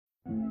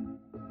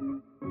All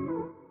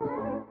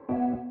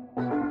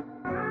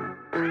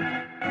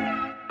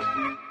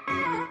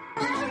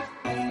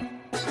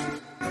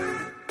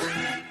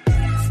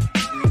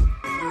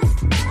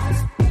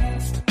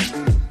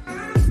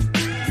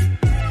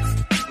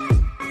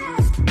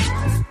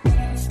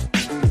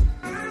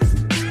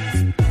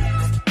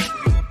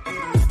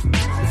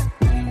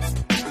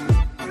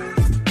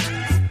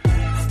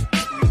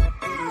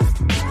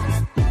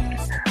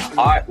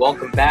right,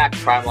 welcome back,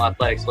 Primal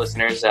Athletics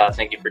listeners.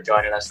 Thank you for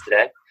joining us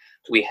today.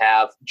 We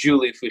have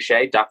Julie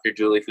Fouché, Dr.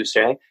 Julie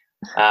Fouché,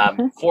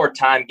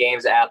 4-time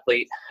Games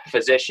athlete,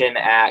 physician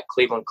at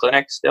Cleveland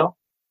Clinic still.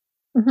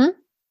 Mm-hmm.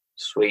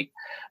 Sweet.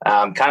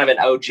 Kind of an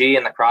OG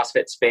in the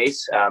CrossFit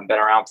space, been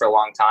around for a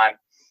long time,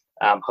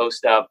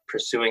 host of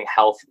Pursuing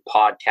Health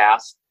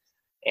podcast,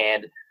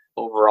 and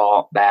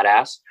overall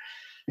badass.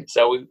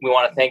 So we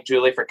want to thank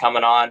Julie for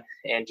coming on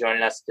and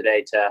joining us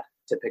today to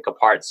pick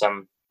apart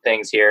some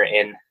things here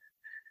in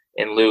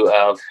lieu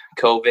of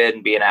COVID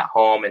and being at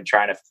home and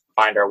trying to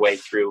find our way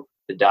through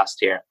the dust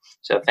here.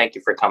 So thank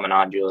you for coming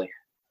on, Julie.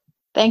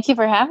 Thank you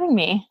for having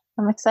me.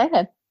 I'm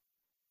excited.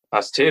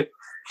 Us too.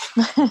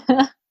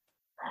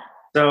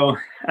 So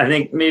I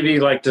think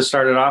maybe like to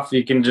start it off,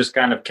 you can just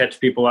kind of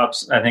catch people up.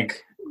 I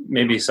think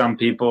maybe some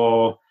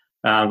people,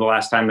 the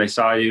last time they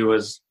saw you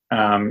was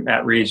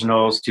at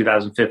regionals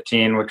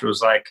 2015, which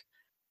was like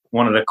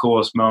one of the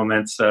coolest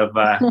moments of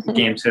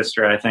Games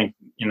history. I think,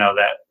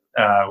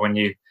 that when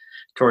you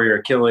tore your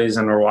Achilles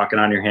and were walking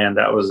on your hand,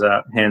 that was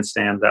a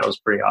handstand. That was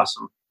pretty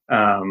awesome.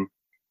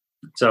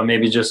 So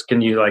maybe just,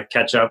 can you like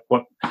catch up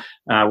what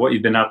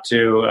you've been up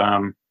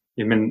to?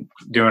 You've been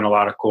doing a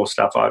lot of cool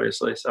stuff,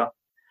 obviously. So.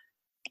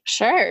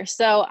 Sure.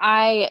 So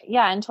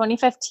in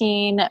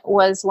 2015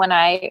 was when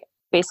I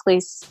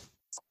basically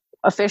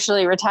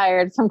officially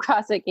retired from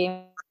CrossFit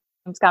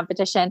Games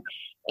competition,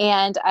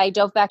 and I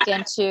dove back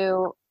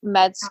into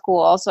med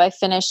school. So I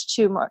finished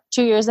 2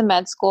 years of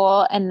med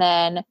school and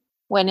then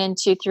went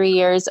into 3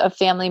 years of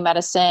family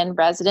medicine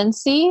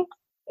residency.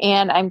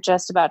 And I'm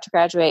just about to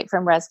graduate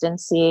from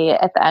residency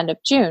at the end of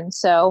June.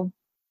 So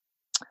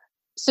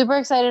super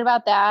excited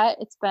about that.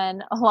 It's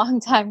been a long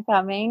time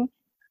coming.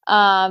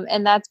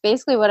 And that's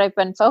basically what I've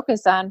been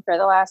focused on for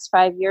the last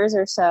 5 years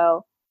or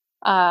so.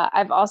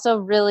 I've also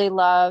really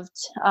loved,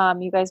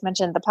 you guys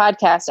mentioned the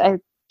podcast. I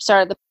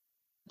started the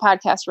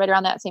podcast right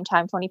around that same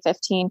time,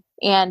 2015.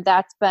 And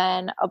that's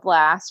been a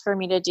blast for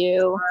me to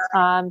do,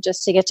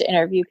 just to get to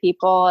interview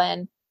people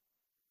and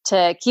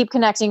to keep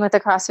connecting with the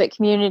CrossFit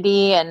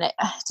community and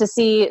to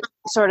see it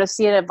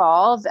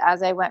evolve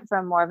as I went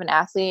from more of an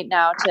athlete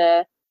now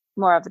to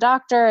more of a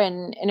doctor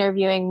and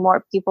interviewing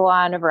more people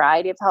on a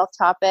variety of health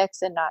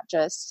topics and not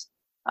just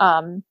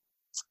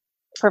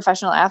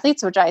professional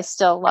athletes, which I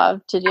still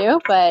love to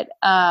do. But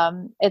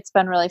it's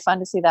been really fun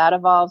to see that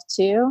evolve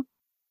too.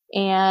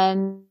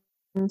 And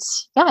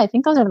yeah, I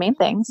think those are the main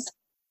things.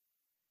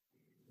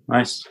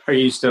 Nice. Are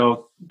you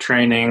still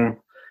training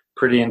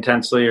pretty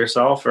intensely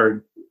yourself,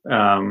 or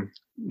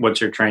what's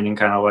your training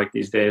kind of like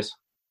these days?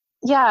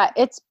 Yeah,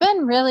 it's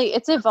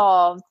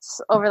evolved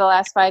over the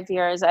last 5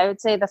 years. I would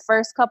say the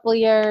first couple of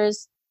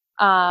years,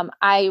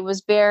 I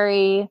was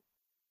very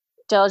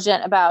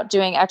diligent about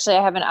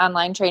I have an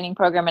online training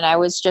program, and I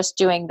was just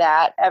doing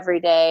that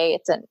every day.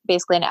 It's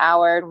basically an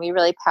hour, and we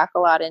really pack a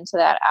lot into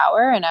that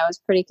hour, and I was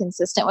pretty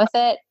consistent with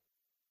it.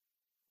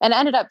 And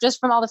ended up,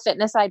 just from all the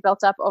fitness I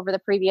built up over the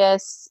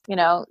previous,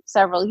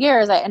 several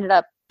years, I ended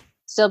up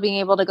still being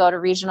able to go to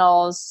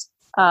regionals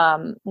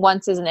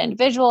once as an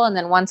individual and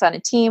then once on a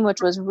team, which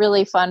was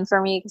really fun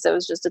for me because it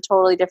was just a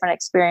totally different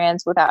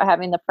experience without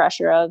having the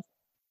pressure of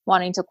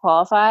wanting to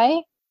qualify.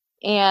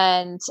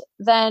 And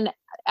then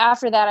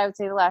after that, I would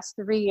say the last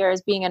 3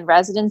 years being in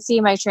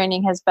residency, my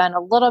training has been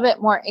a little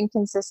bit more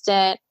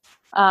inconsistent.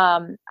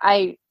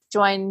 I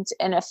joined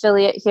an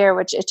affiliate here,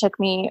 which it took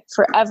me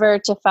forever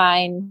to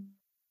find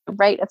the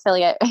right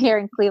affiliate here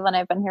in Cleveland.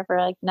 I've been here for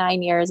like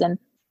 9 years, and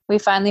we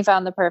finally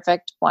found the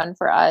perfect one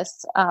for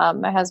us,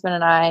 my husband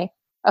and I,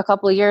 a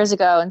couple of years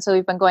ago. And so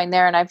we've been going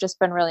there, and I've just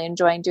been really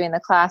enjoying doing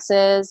the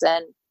classes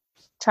and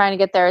trying to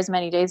get there as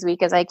many days a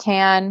week as I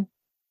can.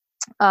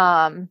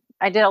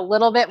 I did a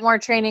little bit more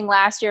training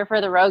last year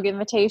for the Rogue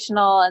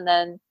Invitational, and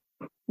then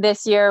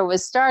this year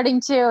was starting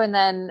to, and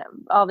then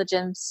all the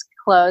gyms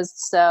closed.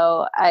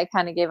 So I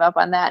kind of gave up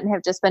on that and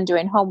have just been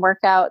doing home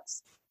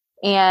workouts.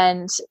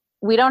 And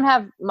we don't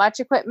have much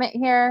equipment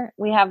here.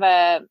 We don't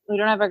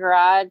have a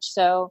garage.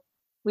 So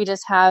we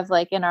just have,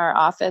 like, in our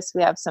office,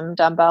 we have some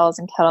dumbbells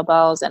and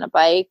kettlebells and a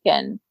bike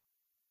and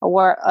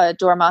a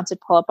door mounted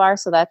pull-up bar.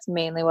 So that's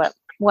mainly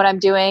what I'm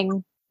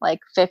doing, like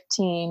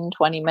 15,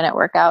 20-minute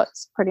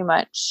workouts pretty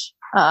much.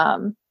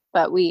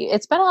 But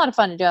it's been a lot of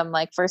fun to do them,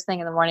 like, first thing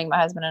in the morning. My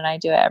husband and I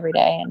do it every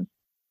day, and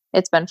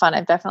it's been fun.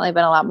 I've definitely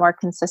been a lot more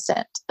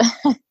consistent.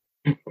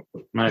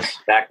 Nice.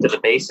 Back to the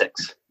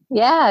basics.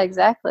 Yeah,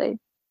 exactly.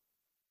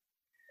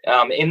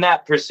 In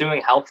that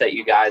Pursuing Health that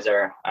you guys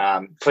are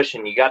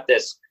pushing, you got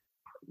this,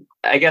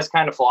 I guess,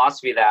 kind of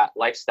philosophy that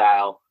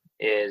lifestyle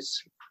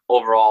is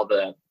overall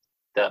the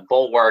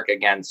bulwark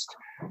against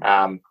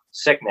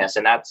sickness.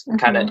 And that's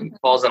kind of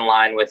falls in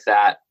line with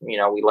that. We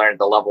learned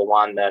the level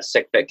 1, the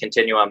sick fit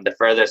continuum, the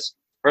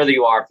further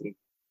you are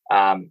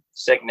from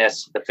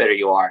sickness, the fitter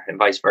you are, and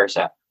vice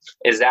versa.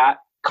 Is that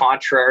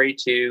contrary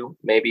to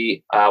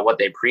maybe what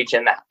they preach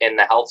in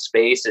the health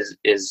space?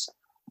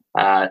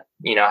 Have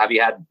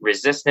you had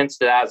resistance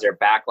to that? Is there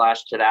backlash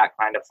to that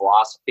kind of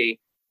philosophy?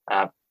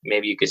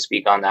 Maybe you could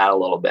speak on that a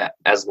little bit,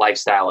 as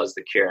lifestyle is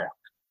the cure.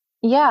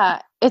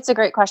 Yeah, it's a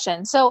great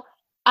question. So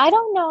I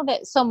don't know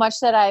that so much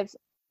that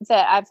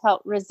I've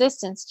felt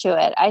resistance to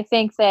it. I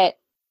think that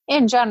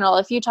in general,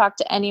 if you talk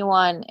to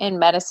anyone in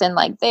medicine,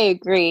 like they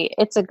agree,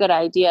 it's a good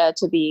idea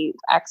to be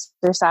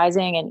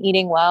exercising and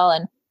eating well.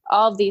 And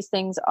all of these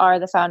things are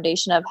the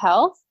foundation of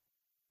health.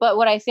 But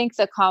what I think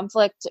the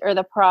conflict or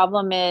the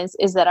problem is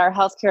that our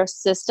healthcare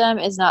system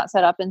is not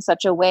set up in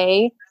such a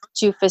way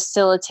to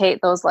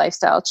facilitate those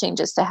lifestyle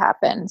changes to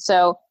happen.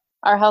 So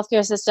our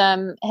healthcare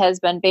system has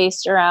been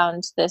based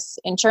around this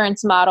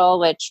insurance model,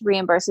 which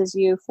reimburses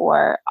you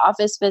for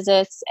office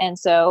visits. And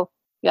so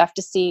you have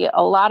to see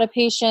a lot of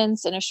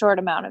patients in a short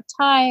amount of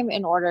time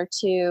in order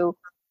to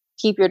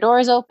keep your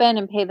doors open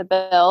and pay the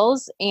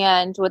bills.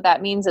 And what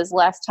that means is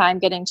less time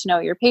getting to know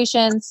your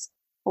patients,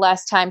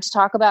 less time to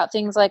talk about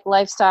things like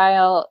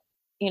lifestyle,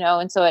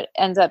 and so it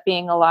ends up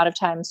being a lot of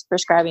times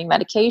prescribing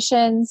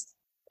medications.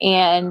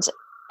 And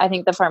I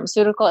think the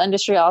pharmaceutical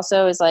industry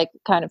also is like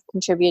kind of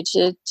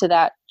contributed to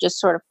that, just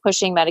sort of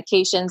pushing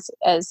medications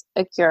as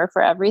a cure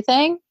for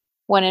everything,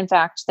 when in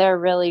fact they're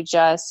really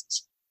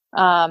just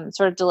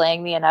sort of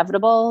delaying the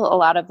inevitable. A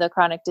lot of the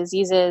chronic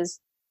diseases,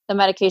 the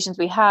medications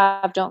we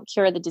have don't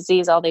cure the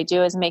disease. All they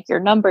do is make your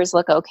numbers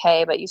look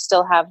okay, but you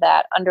still have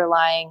that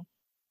underlying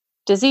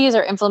disease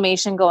or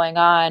inflammation going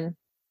on,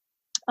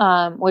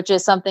 which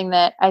is something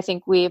that I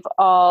think we've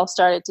all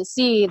started to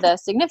see the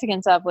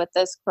significance of with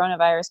this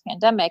coronavirus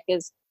pandemic.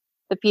 Is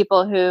the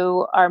people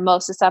who are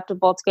most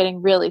susceptible to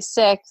getting really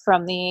sick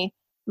from the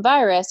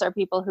virus are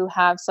people who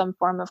have some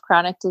form of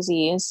chronic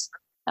disease.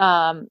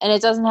 And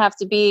it doesn't have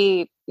to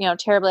be,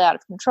 terribly out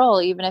of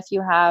control. Even if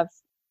you have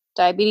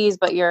diabetes,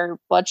 but your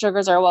blood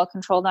sugars are well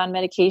controlled on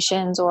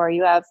medications, or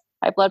you have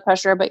high blood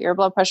pressure, but your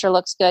blood pressure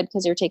looks good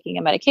because you're taking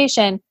a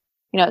medication,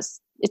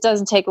 it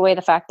doesn't take away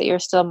the fact that you're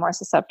still more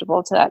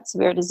susceptible to that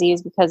severe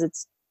disease, because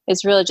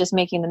it's really just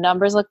making the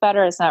numbers look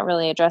better. It's not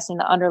really addressing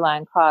the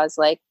underlying cause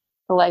like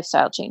the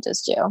lifestyle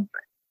changes do.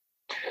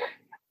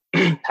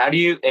 How do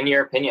you, in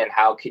your opinion,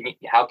 how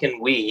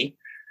can we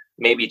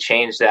maybe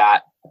change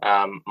that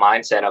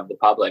mindset of the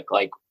public?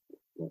 Like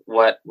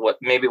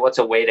what's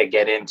a way to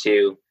get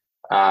into,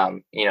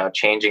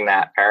 changing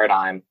that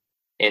paradigm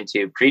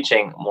into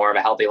preaching more of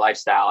a healthy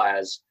lifestyle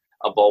as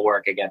a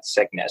bulwark against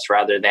sickness,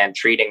 rather than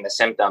treating the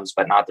symptoms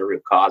but not the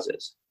root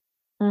causes?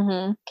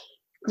 Mm-hmm.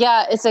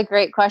 Yeah, it's a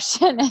great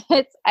question.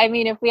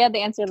 If we had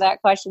the answer to that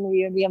question,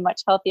 we would be a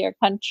much healthier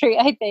country,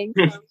 I think.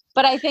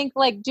 But I think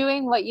like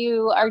doing what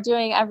you are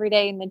doing every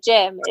day in the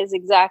gym is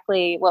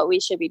exactly what we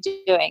should be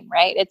doing,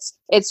 right?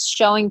 It's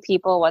showing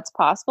people what's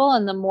possible.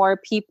 And the more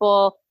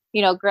people,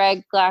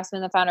 Greg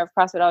Glassman, the founder of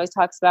CrossFit, always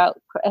talks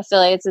about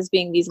affiliates as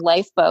being these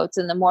lifeboats.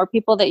 And the more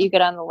people that you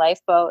get on the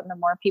lifeboat, and the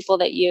more people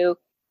that you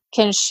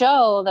can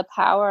show the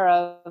power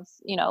of,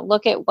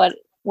 look at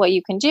what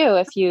you can do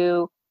if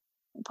you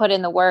put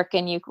in the work,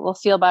 and you will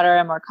feel better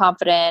and more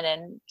confident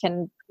and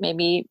can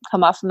maybe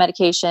come off of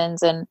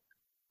medications and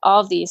all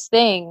of these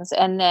things.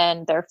 And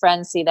then their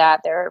friends see that,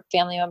 their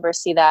family members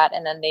see that,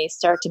 and then they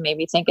start to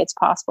maybe think it's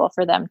possible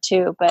for them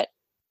too. But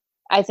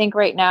I think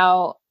right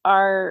now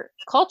our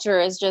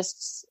culture is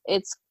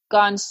it's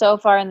gone so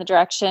far in the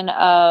direction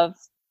of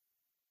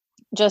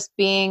just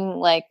being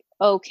like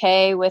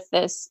okay with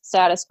this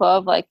status quo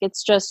of like,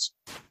 it's just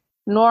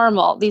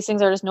normal. These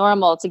things are just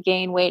normal to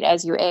gain weight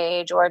as you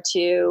age, or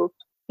to,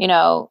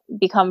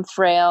 become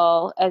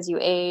frail as you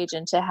age,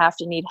 and to have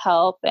to need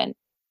help. And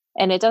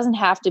it doesn't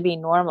have to be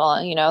normal,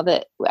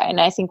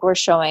 and I think we're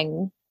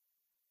showing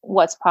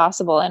what's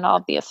possible in all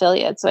of the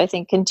affiliates. So I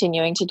think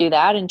continuing to do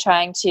that and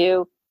trying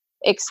to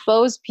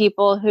expose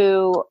people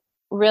who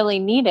really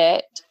need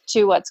it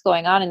to what's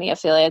going on in the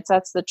affiliates.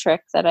 That's the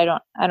trick that I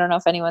don't know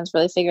if anyone's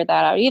really figured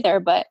that out either,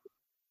 but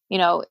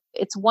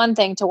it's one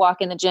thing to walk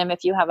in the gym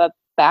if you have a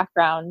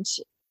background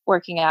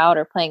working out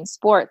or playing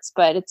sports,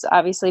 but it's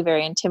obviously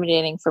very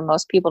intimidating for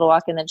most people to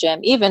walk in the gym,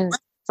 even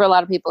for a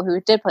lot of people who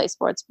did play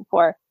sports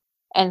before.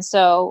 And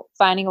so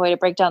finding a way to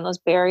break down those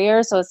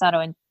barriers so it's not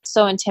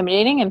so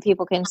intimidating, and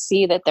people can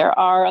see that there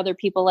are other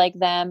people like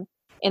them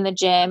in the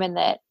gym, and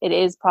that it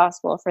is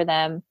possible for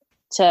them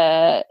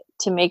to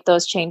make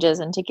those changes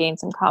and to gain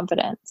some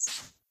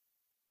confidence.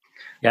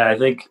 Yeah, I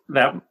think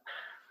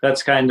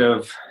that's kind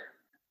of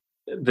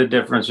the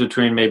difference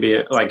between maybe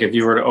like if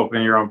you were to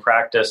open your own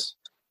practice,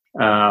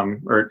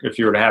 or if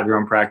you were to have your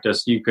own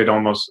practice, you could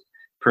almost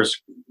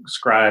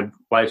prescribe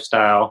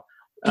lifestyle,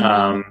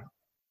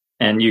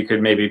 and you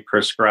could maybe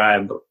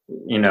prescribe,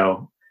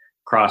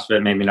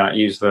 CrossFit, maybe not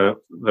use the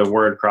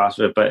word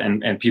CrossFit, but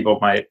and people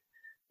might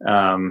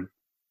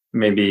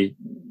maybe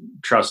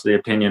trust the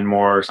opinion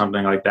more or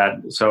something like that.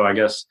 So I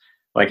guess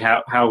like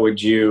how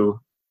would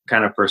you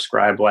kind of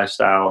prescribe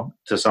lifestyle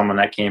to someone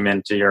that came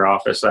into your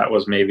office that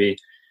was maybe,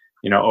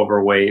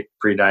 overweight,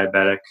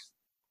 pre-diabetic?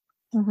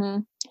 Mm-hmm.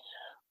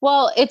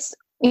 Well, it's,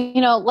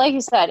 like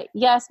you said,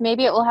 yes,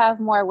 maybe it will have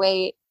more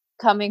weight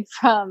coming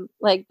from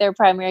like their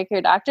primary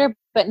care doctor,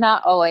 but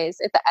not always.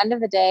 At the end of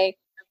the day,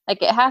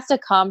 like it has to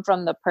come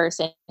from the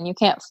person. You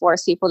can't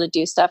force people to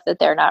do stuff that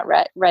they're not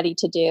ready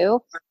to do.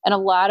 And a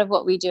lot of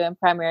what we do in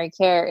primary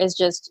care is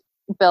just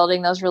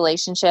building those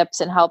relationships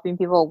and helping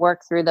people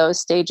work through those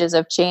stages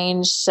of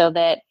change so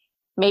that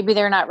maybe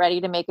they're not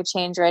ready to make a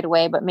change right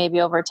away, but maybe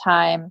over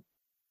time,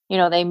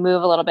 they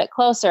move a little bit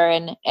closer.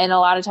 And a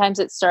lot of times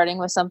it's starting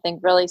with something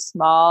really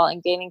small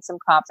and gaining some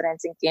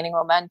confidence and gaining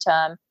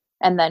momentum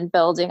and then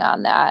building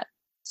on that.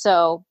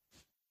 So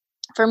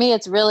for me,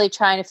 it's really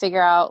trying to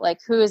figure out like,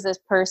 who is this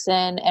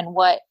person and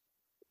what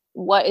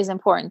is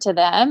important to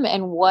them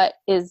and what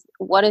is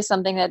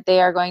something that they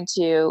are going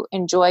to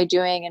enjoy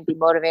doing and be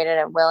motivated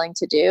and willing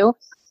to do,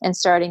 and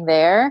starting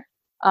there.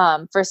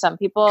 For some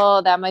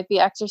people that might be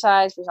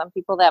exercise. For some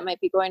people that might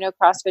be going to a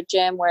CrossFit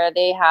gym where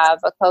they have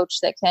a coach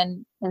that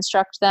can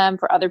instruct them.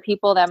 For other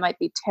people that might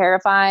be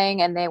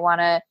terrifying and they want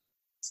to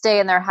stay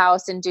in their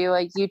house and do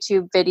a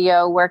YouTube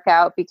video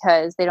workout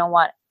because they don't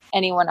want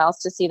anyone else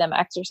to see them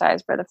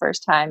exercise for the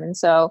first time. And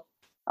so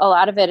a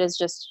lot of it is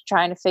just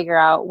trying to figure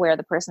out where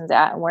the person's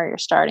at and where you're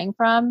starting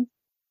from.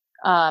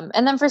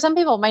 And then for some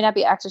people, it might not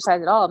be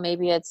exercise at all.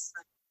 Maybe it's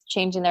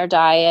changing their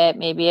diet.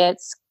 Maybe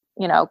it's,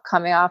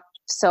 coming off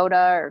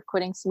soda or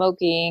quitting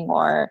smoking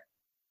or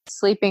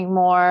sleeping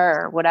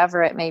more or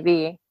whatever it may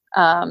be.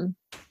 But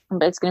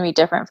it's going to be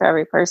different for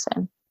every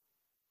person.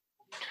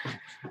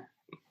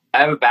 I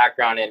have a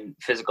background in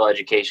physical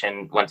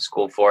education, went to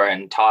school for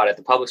and taught at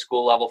the public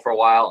school level for a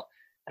while.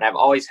 And I've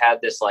always had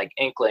this like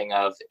inkling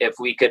of if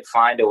we could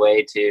find a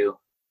way to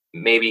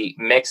maybe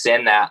mix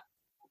in that,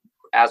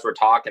 as we're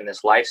talking,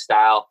 this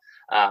lifestyle,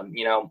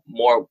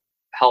 more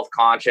health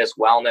conscious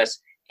wellness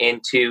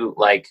into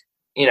like,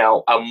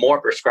 a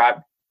more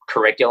prescribed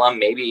curriculum,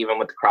 maybe even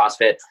with the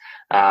CrossFit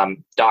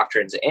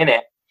doctrines in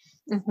it,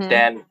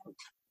 then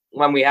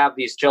when we have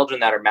these children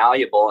that are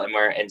malleable and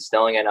we're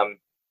instilling in them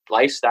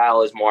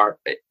lifestyle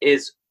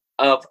is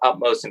of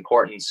utmost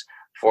importance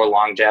for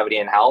longevity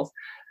and health,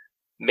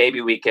 maybe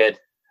we could,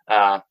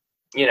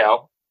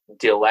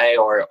 delay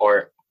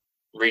or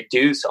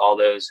reduce all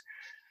those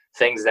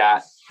things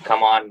that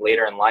come on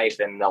later in life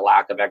and the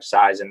lack of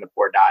exercise and the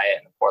poor diet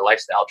and the poor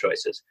lifestyle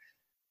choices.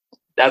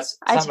 That's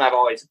something I've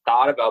always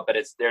thought about, but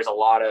there's a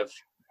lot of,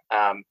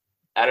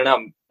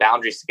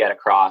 boundaries to get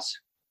across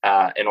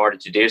in order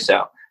to do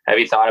so. Have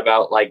you thought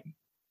about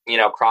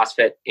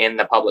CrossFit in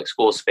the public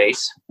school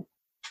space?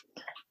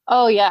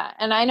 Oh yeah.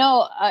 And I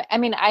know,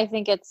 I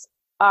think it's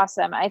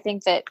awesome. I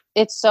think that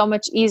it's so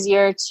much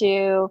easier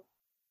to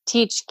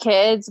teach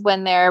kids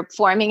when they're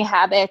forming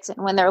habits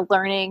and when they're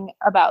learning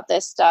about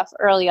this stuff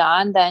early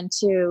on than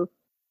to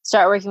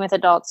start working with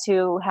adults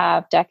who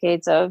have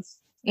decades of,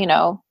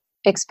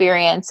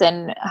 experience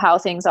and how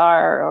things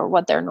are or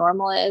what their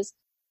normal is.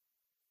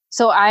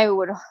 So I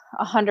would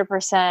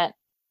 100%,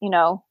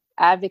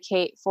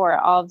 advocate for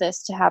all of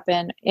this to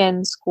happen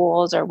in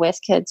schools or with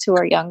kids who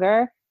are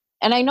younger.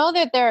 And I know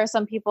that there are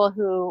some people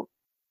who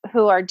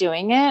are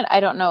doing it. I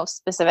don't know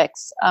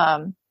specifics,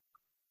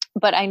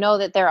 but I know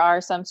that there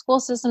are some school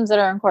systems that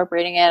are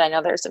incorporating it. I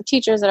know there are some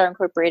teachers that are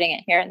incorporating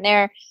it here and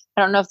there.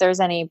 I don't know if there's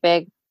any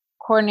big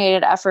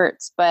coordinated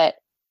efforts, but,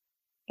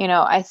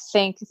 I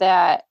think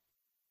that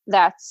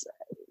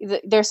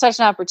there's such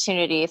an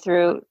opportunity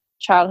through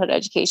childhood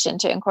education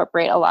to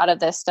incorporate a lot of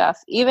this stuff,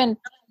 even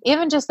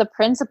just the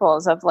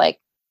principles of like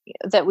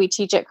that we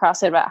teach at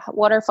CrossFit about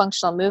what are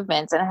functional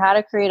movements and how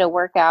to create a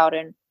workout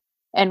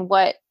and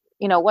what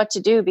to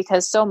do,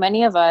 because so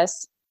many of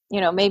us,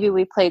 maybe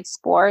we played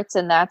sports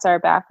and that's our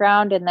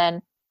background. And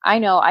then I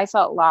know I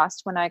felt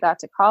lost when I got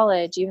to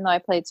college. Even though I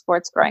played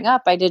sports growing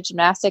up, I did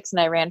gymnastics and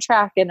I ran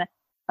track. And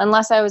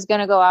unless I was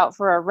going to go out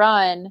for a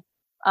run,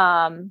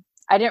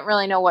 I didn't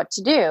really know what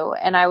to do.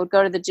 And I would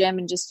go to the gym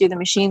and just do the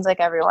machines like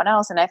everyone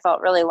else. And I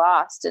felt really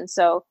lost. And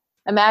so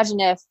imagine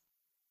if,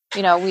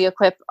 we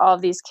equip all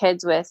of these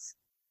kids with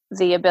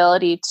the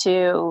ability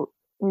to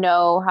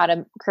know how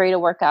to create a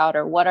workout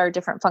or what are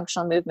different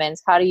functional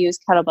movements, how to use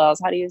kettlebells,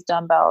 how to use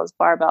dumbbells,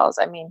 barbells.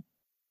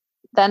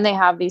 Then they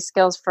have these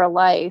skills for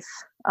life.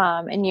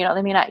 And,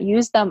 they may not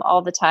use them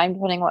all the time,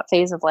 depending on what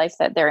phase of life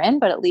that they're in,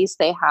 but at least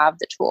they have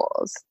the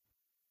tools.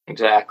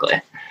 Exactly.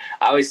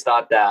 I always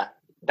thought that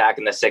back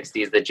in the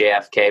 60s, the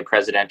JFK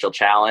presidential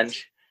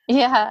challenge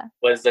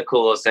was the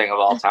coolest thing of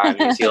all time.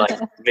 You see like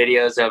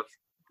videos of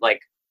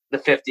like the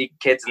 50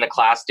 kids in the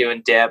class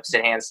doing dips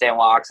and handstand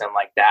walks. I'm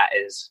like, that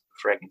is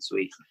freaking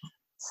sweet.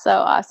 So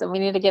awesome. We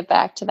need to get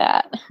back to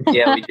that.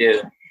 Yeah, we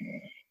do.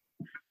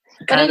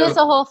 But it is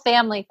a whole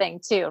family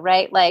thing too,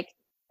 right? Like,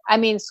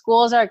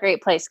 schools are a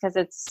great place because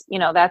it's,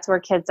 that's where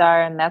kids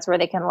are and that's where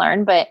they can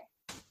learn. But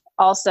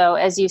also,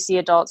 as you see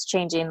adults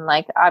changing,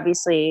 like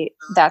obviously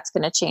that's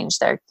going to change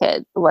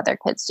what their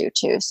kids do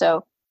too.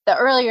 So the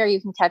earlier you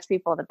can catch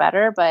people, the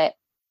better. But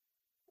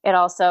it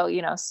also,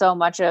 so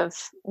much of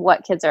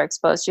what kids are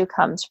exposed to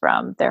comes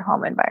from their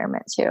home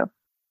environment too.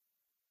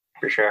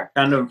 For sure.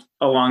 Kind of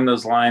along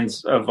those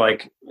lines of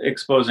like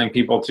exposing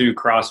people to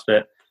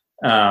CrossFit,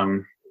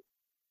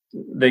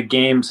 the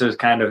games has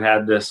kind of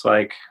had this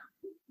like,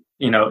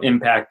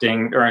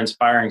 impacting or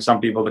inspiring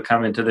some people to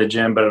come into the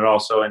gym, but it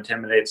also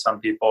intimidates some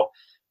people.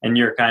 And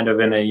you're kind of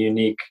in a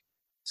unique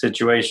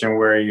situation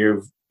where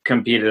you've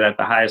competed at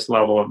the highest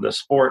level of the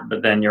sport,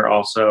 but then you're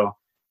also,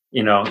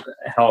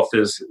 health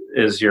is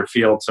your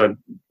field. So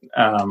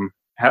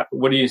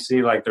what do you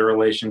see like the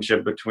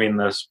relationship between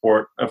the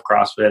sport of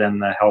CrossFit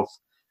and the health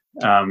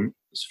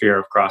sphere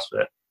of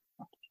CrossFit?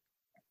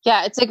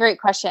 Yeah, it's a great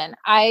question.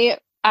 I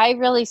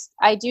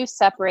do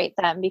separate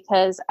them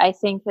because I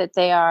think that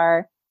they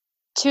are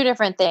two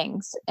different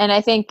things. And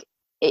I think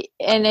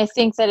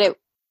that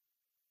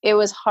it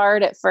was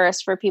hard at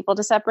first for people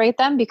to separate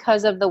them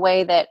because of the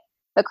way that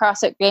the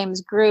CrossFit Games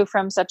grew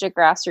from such a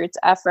grassroots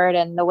effort,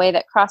 and the way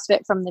that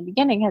CrossFit from the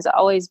beginning has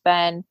always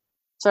been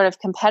sort of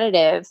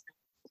competitive.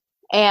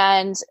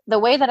 And the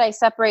way that I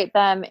separate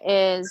them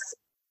is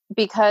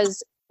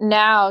because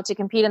now to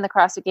compete in the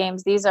CrossFit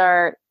Games, these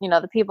are,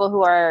 the people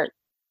who are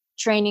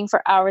training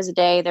for hours a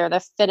day. They're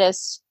the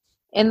fittest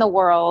in the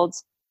world.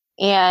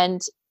 And,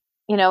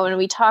 when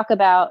we talk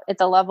about at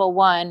the level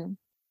 1,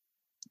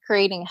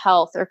 creating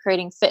health or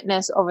creating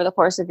fitness over the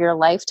course of your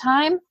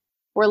lifetime,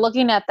 we're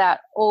looking at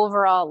that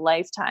overall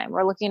lifetime.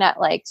 We're looking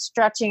at like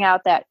stretching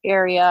out that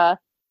area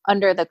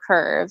under the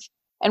curve.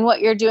 And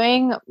what you're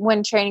doing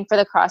when training for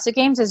the CrossFit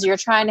Games is you're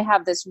trying to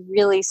have this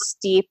really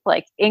steep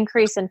like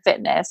increase in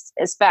fitness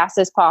as fast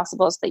as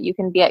possible so that you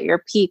can be at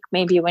your peak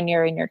maybe when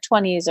you're in your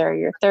 20s or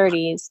your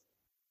 30s,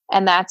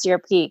 and that's your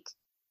peak.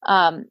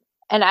 And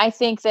I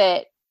think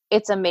that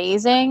it's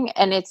amazing,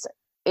 and it's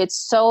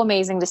so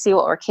amazing to see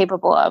what we're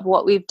capable of,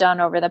 what we've done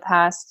over the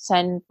past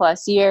 10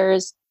 plus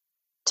years,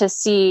 to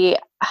see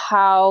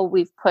how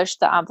we've pushed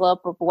the envelope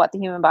of what the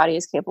human body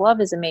is capable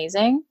of is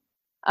amazing.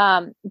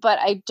 But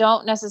I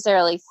don't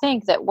necessarily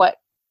think that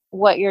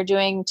what you're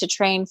doing to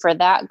train for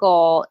that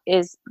goal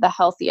is the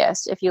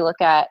healthiest if you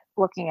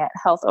looking at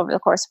health over the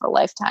course of a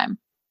lifetime.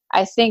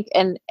 I think,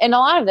 and a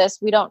lot of this,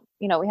 we don't,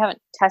 we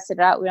haven't tested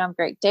it out. We don't have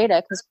great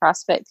data because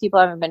CrossFit people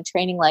haven't been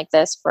training like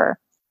this for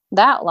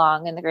that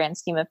long in the grand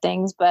scheme of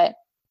things. But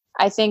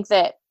I think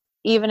that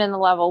even in the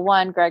level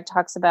 1, Greg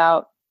talks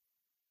about,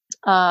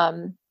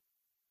 I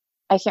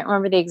can't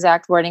remember the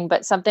exact wording,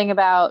 but something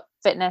about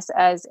fitness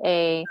as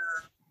a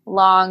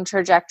long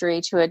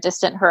trajectory to a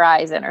distant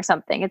horizon or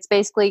something. It's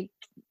basically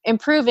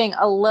improving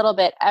a little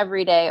bit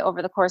every day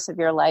over the course of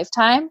your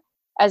lifetime,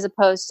 as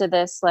opposed to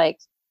this like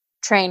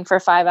train for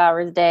 5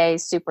 hours a day,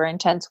 super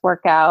intense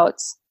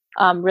workouts,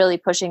 really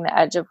pushing the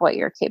edge of what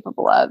you're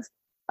capable of.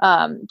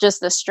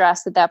 Just the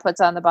stress that puts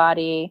on the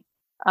body,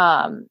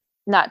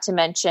 not to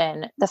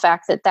mention the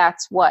fact that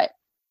that's what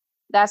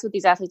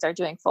these athletes are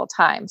doing full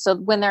time. So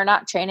when they're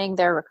not training,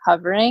 they're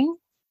recovering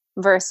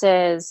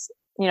versus,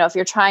 if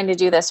you're trying to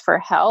do this for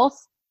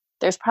health,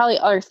 there's probably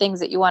other things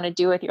that you want to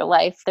do with your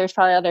life. There's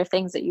probably other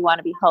things that you want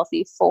to be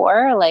healthy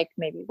for, like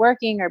maybe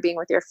working or being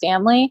with your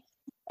family.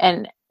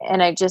 And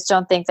I just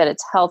don't think that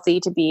it's healthy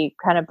to be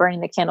kind of burning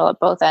the candle at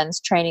both ends,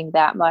 training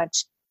that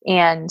much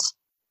and,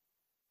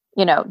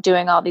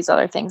 doing all these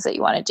other things that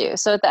you want to do.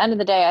 So at the end of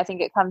the day, I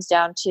think it comes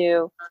down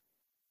to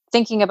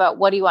thinking about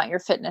what do you want your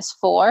fitness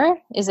for?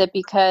 Is it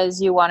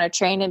because you want to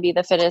train and be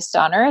the fittest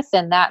on earth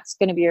and that's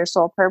going to be your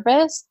sole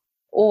purpose?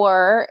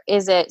 Or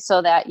is it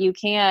so that you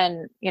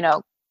can,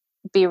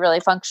 be really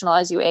functional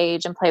as you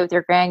age and play with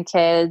your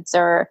grandkids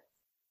or,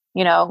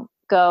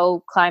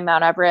 go climb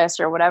Mount Everest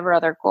or whatever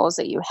other goals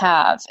that you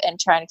have, and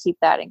trying to keep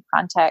that in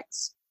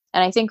context.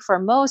 And I think for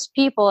most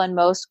people and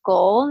most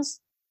goals,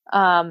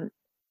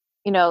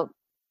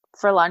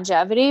 for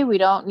longevity, we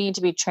don't need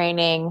to be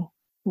training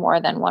more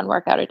than one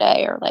workout a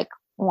day or like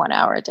 1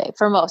 hour a day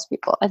for most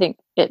people. I think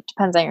it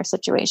depends on your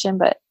situation,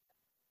 but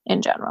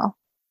in general.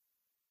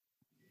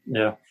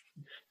 Yeah.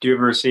 Do you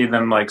ever see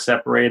them like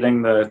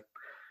separating the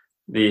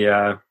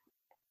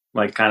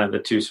like kind of the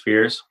two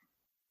spheres?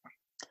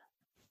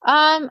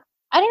 I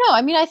don't know.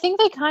 I mean, I think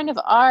they kind of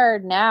are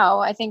now.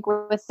 I think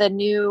with the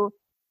new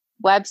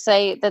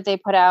website that they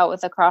put out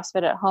with the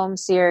CrossFit at Home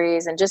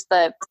series and just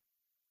the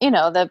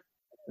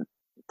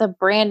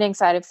branding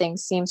side of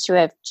things seems to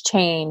have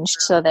changed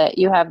so that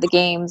you have the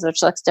games,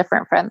 which looks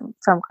different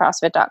from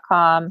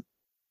CrossFit.com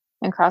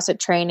and CrossFit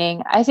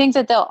training. I think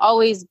that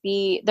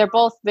they're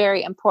both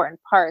very important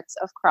parts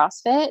of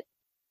CrossFit.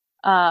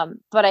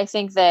 But I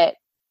think that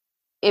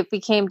it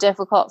became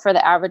difficult for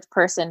the average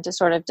person to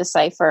sort of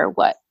decipher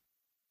what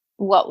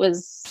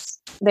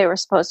they were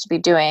supposed to be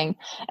doing.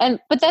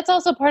 But that's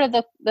also part of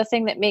the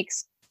thing that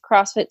makes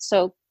CrossFit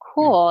so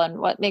cool, and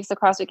what makes the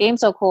CrossFit Games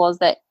so cool is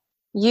that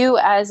you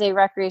as a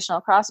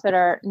recreational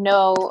CrossFitter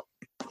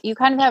you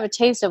kind of have a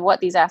taste of what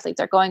these athletes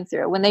are going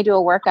through. When they do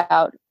a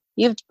workout,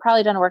 you've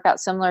probably done a workout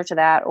similar to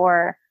that,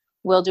 or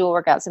will do a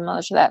workout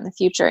similar to that in the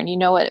future. And you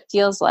know what it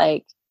feels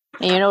like.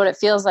 And you know what it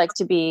feels like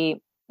to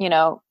be,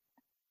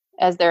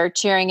 as they're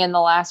cheering in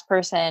the last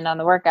person on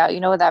the workout. You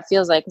know what that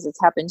feels like because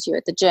it's happened to you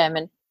at the gym.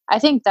 And I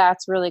think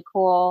that's really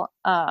cool.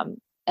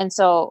 And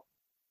so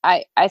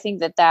I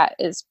think that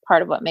is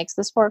part of what makes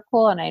the sport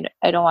cool. And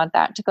I don't want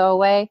that to go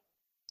away.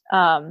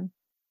 But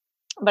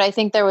I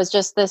think there was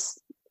just this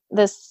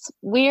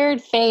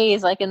weird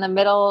phase, like in the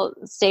middle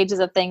stages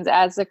of things,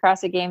 as the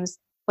CrossFit Games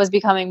was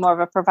becoming more of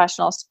a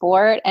professional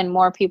sport and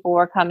more people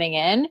were coming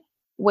in,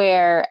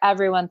 where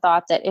everyone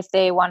thought that if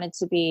they wanted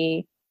to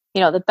be,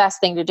 the best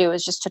thing to do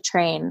is just to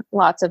train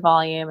lots of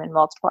volume and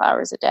multiple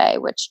hours a day,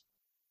 which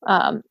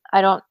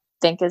I don't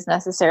think is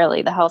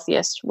necessarily the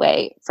healthiest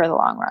way for the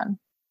long run.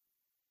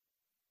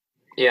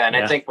 Yeah, and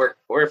I think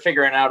we're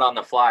figuring out on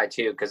the fly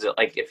too, because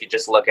like if you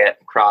just look at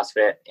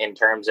CrossFit in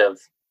terms of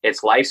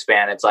its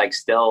lifespan, it's like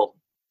still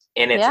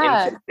in its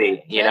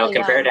infancy,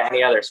 compared to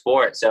any other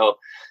sport. So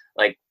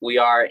like we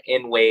are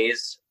in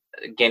ways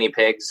guinea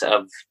pigs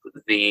of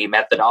the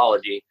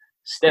methodology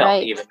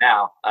still, even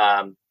now.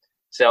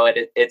 So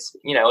it's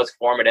it's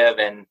formative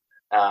and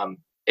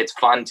it's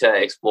fun to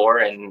explore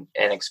and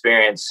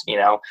experience.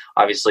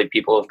 Obviously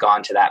people have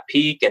gone to that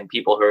peak, and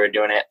people who are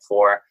doing it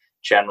for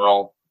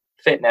general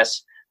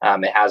fitness,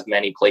 it has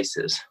many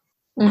places.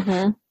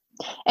 Mm-hmm.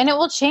 And it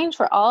will change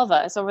for all of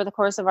us over the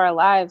course of our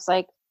lives.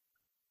 Like,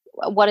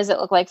 what does it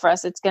look like for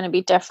us? It's going to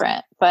be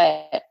different.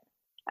 But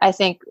I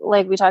think,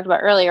 like we talked about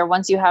earlier,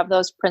 once you have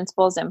those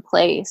principles in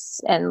place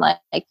and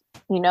like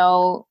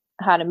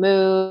how to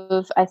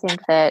move, I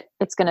think that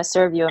it's going to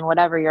serve you in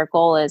whatever your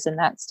goal is in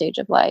that stage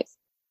of life.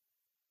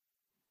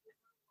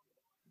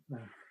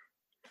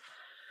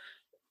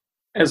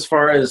 As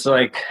far as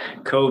like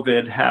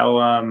COVID,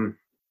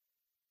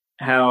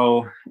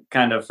 how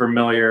kind of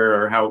familiar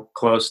or how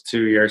close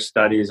to your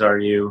studies are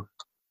you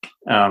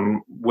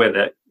with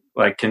it?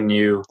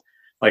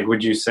 Like,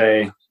 would you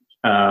say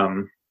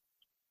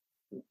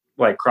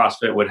like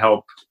CrossFit would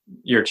help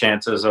your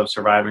chances of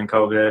surviving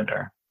COVID?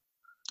 Or?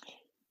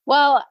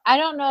 Well, I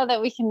don't know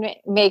that we can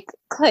make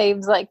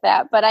claims like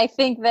that, but I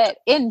think that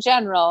in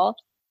general,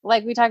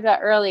 like we talked about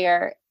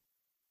earlier,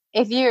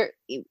 if you're,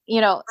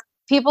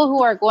 people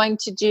who are going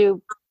to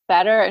do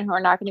better and who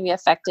are not going to be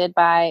affected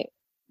by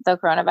the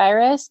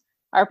coronavirus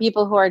are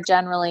people who are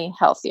generally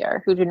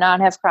healthier, who do not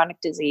have chronic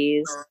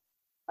disease,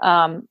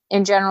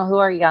 in general, who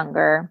are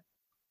younger.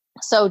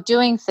 So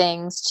doing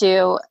things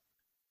to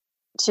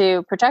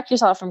protect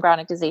yourself from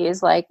chronic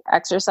disease, like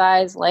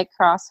exercise, like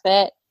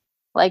CrossFit,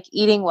 like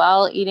eating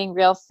well, eating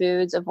real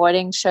foods,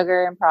 avoiding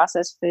sugar and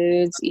processed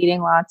foods,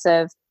 eating lots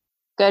of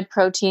good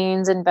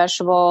proteins and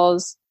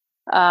vegetables,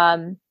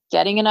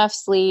 getting enough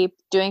sleep,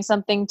 doing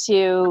something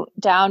to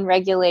down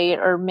regulate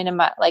or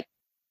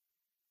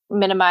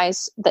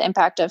minimize the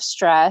impact of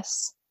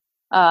stress,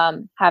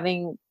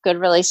 having good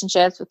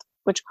relationships,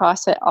 which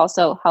CrossFit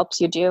also helps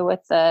you do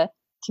with the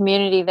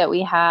community that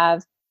we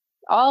have.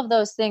 All of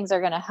those things are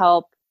going to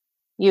help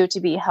you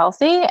to be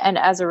healthy. And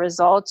as a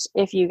result,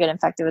 if you get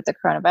infected with the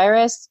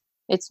coronavirus,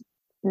 it's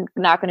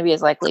not going to be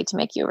as likely to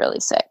make you really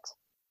sick.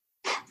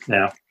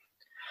 Yeah.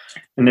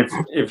 And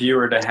if you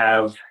were to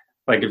have,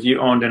 like, if you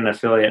owned an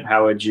affiliate,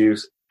 how would you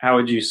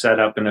set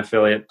up an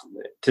affiliate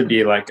to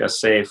be like a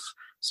safe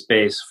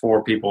space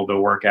for people to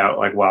work out,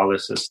 like, while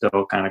this is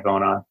still kind of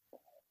going on?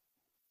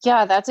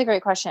 Yeah, that's a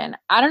great question.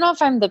 I don't know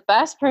if I'm the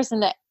best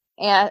person to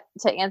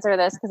answer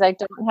this because I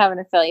don't have an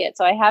affiliate,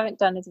 so I haven't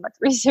done as much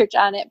research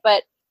on it.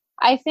 But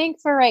I think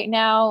for right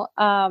now,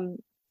 and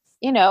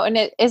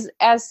it is,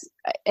 as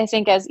I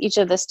think as each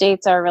of the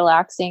states are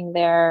relaxing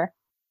their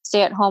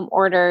stay-at-home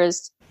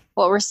orders,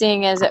 what we're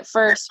seeing is at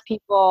first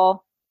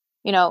people,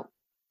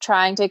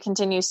 trying to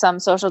continue some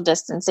social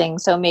distancing.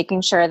 So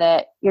making sure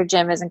that your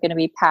gym isn't going to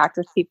be packed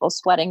with people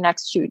sweating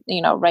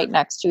right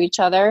next to each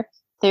other.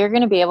 So you're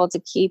going to be able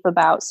to keep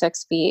about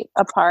 6 feet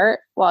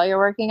apart while you're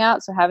working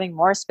out. So having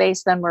more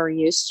space than we're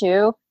used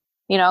to,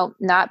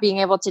 not being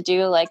able to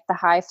do like the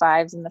high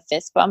fives and the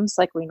fist bumps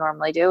like we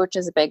normally do, which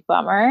is a big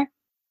bummer.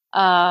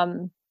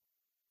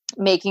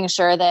 Making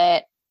sure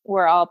that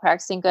we're all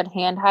practicing good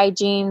hand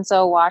hygiene.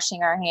 So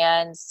washing our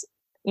hands,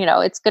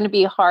 it's going to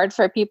be hard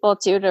for people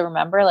too to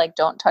remember, like,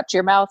 don't touch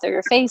your mouth or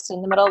your face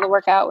in the middle of the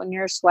workout when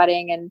you're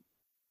sweating and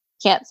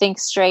can't think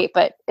straight.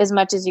 But as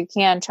much as you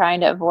can, trying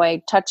to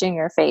avoid touching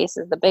your face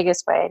is the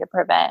biggest way to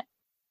prevent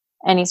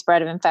any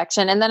spread of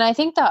infection. And then I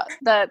think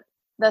the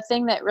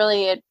thing that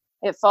really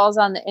it falls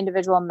on the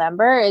individual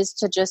member is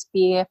to just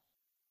be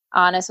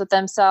honest with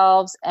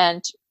themselves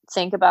and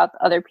think about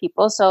other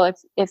people. So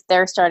if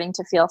they're starting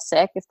to feel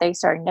sick, if they're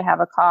starting to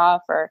have a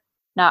cough or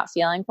not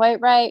feeling quite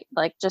right,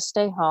 like, just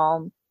stay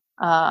home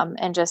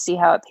and just see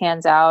how it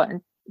pans out, and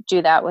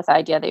do that with the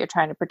idea that you're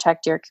trying to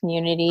protect your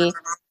community.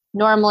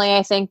 Normally,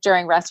 I think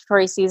during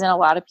respiratory season, a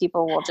lot of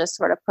people will just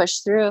sort of push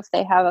through if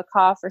they have a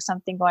cough or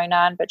something going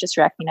on, but just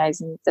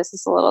recognizing this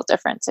is a little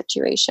different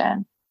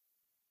situation.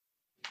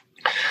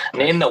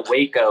 And in the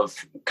wake of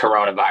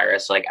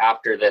coronavirus, like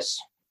after this,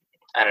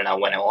 I don't know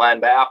when it will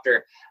end, but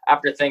after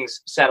things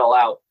settle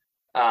out,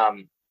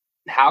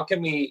 how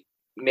can we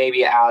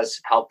maybe as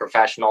health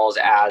professionals,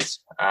 as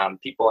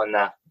people in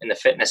the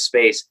fitness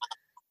space,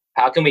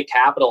 how can we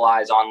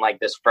capitalize on like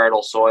this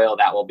fertile soil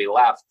that will be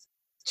left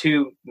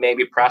to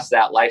maybe press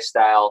that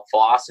lifestyle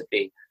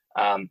philosophy?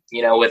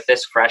 With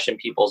this fresh in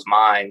people's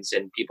minds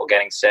and people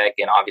getting sick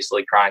and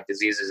obviously chronic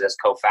diseases as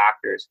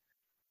cofactors,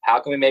 how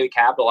can we maybe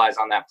capitalize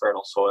on that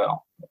fertile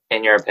soil,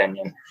 in your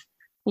opinion?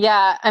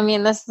 Yeah, I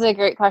mean, this is a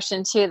great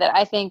question too, that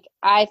I think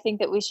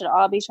that we should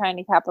all be trying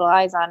to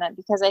capitalize on it,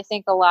 because I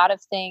think a lot of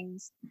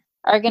things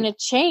are going to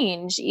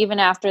change even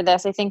after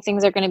this. I think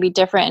things are going to be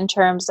different in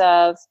terms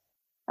of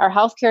our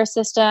healthcare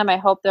system. I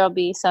hope there'll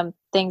be some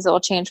things that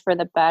will change for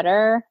the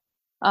better.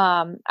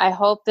 I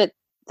hope that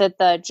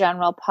the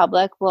general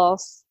public will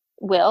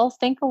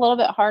think a little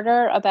bit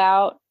harder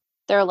about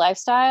their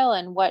lifestyle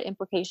and what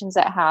implications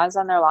that has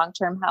on their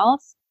long-term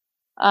health.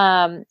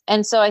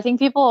 And so I think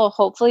people will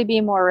hopefully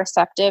be more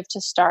receptive to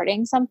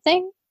starting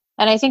something.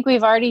 And I think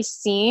we've already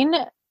seen,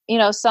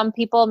 some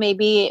people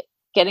maybe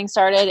getting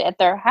started at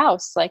their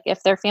house, like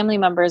if their family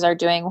members are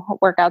doing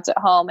workouts at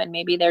home and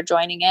maybe they're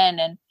joining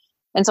in.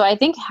 And so I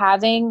think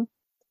having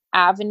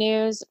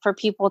avenues for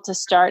people to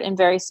start in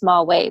very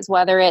small ways,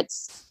 whether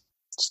it's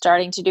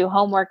starting to do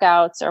home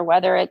workouts or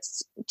whether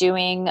it's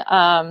doing,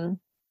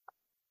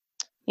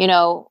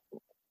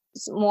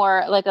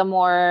 more like a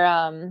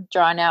more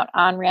drawn out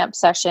on-ramp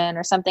session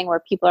or something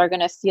where people are going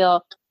to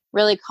feel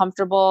really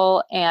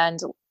comfortable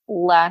and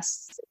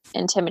less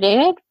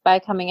intimidated by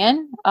coming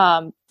in.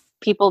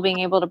 People being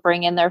able to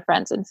bring in their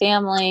friends and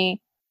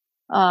family.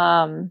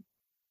 I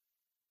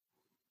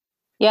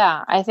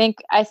think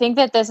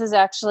that this is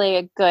actually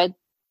a good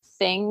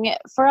thing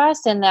for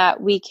us, in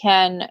that we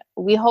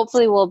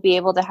hopefully will be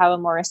able to have a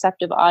more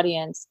receptive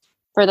audience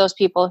for those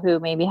people who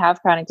maybe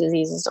have chronic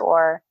diseases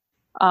or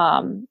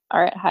are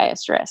at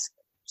highest risk.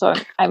 So,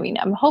 I mean,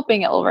 I'm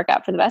hoping it will work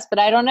out for the best, but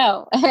I don't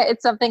know.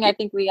 It's something I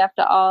think we have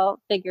to all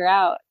figure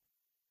out.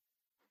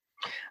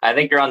 I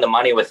think you're on the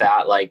money with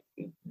that. Like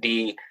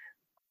the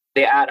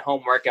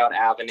at-home workout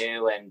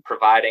avenue and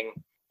providing,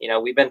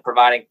 we've been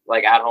providing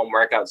like at-home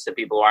workouts to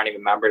people who aren't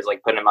even members,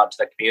 like putting them out to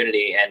the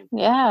community,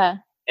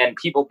 and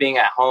people being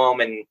at home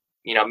and,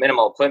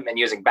 minimal equipment,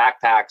 using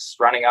backpacks,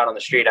 running out on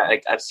the street.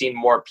 I've seen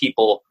more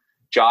people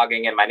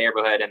jogging in my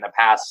neighborhood in the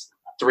past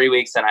 3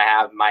 weeks than I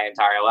have my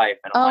entire life.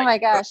 And my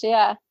gosh.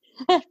 Yeah.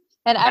 And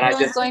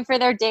everyone's going for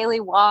their daily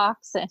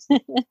walks.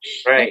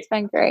 Right. It's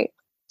been great.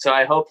 So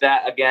I hope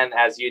that, again,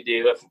 as you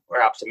do, if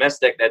we're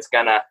optimistic, that's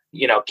going to,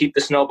 keep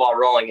the snowball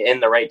rolling in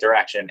the right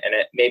direction. And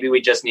maybe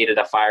we just needed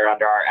a fire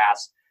under our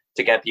ass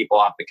to get people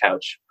off the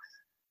couch.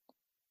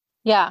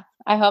 Yeah,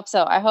 I hope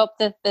so. I hope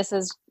that this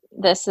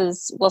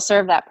will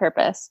serve that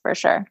purpose for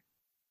sure.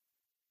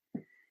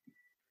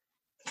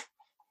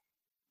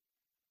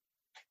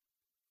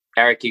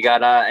 Eric, you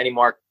got any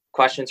more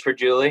questions for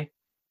Julie?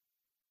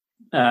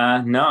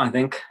 No, I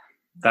think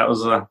that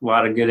was a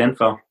lot of good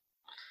info.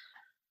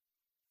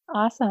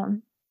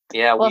 Awesome.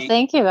 Yeah. Well,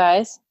 thank you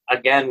guys.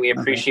 Again, we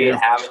appreciate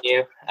having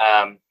you.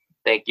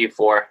 Thank you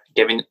for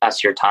giving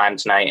us your time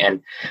tonight.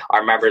 And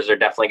our members are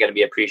definitely going to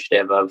be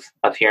appreciative of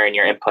hearing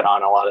your input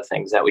on a lot of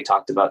things that we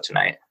talked about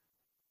tonight.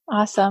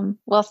 Awesome.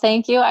 Well,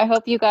 thank you. I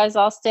hope you guys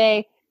all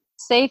stay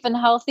safe and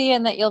healthy,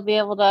 and that you'll be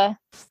able to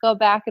go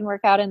back and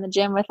work out in the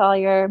gym with all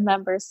your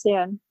members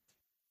soon.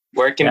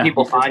 Where can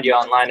people find you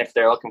online if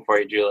they're looking for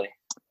you, Julie?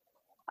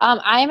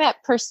 I'm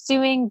at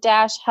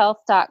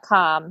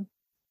pursuing-health.com.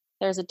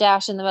 There's a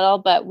dash in the middle,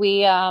 but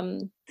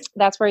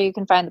that's where you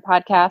can find the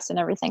podcast and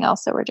everything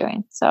else that we're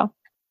doing. So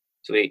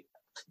sweet.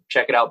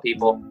 Check it out,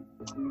 people.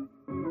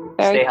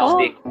 Stay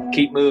healthy.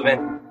 Keep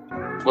moving.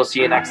 We'll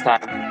see you next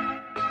time.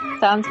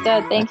 Sounds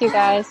good. Thank you,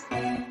 guys.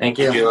 Thank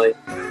you, Julie.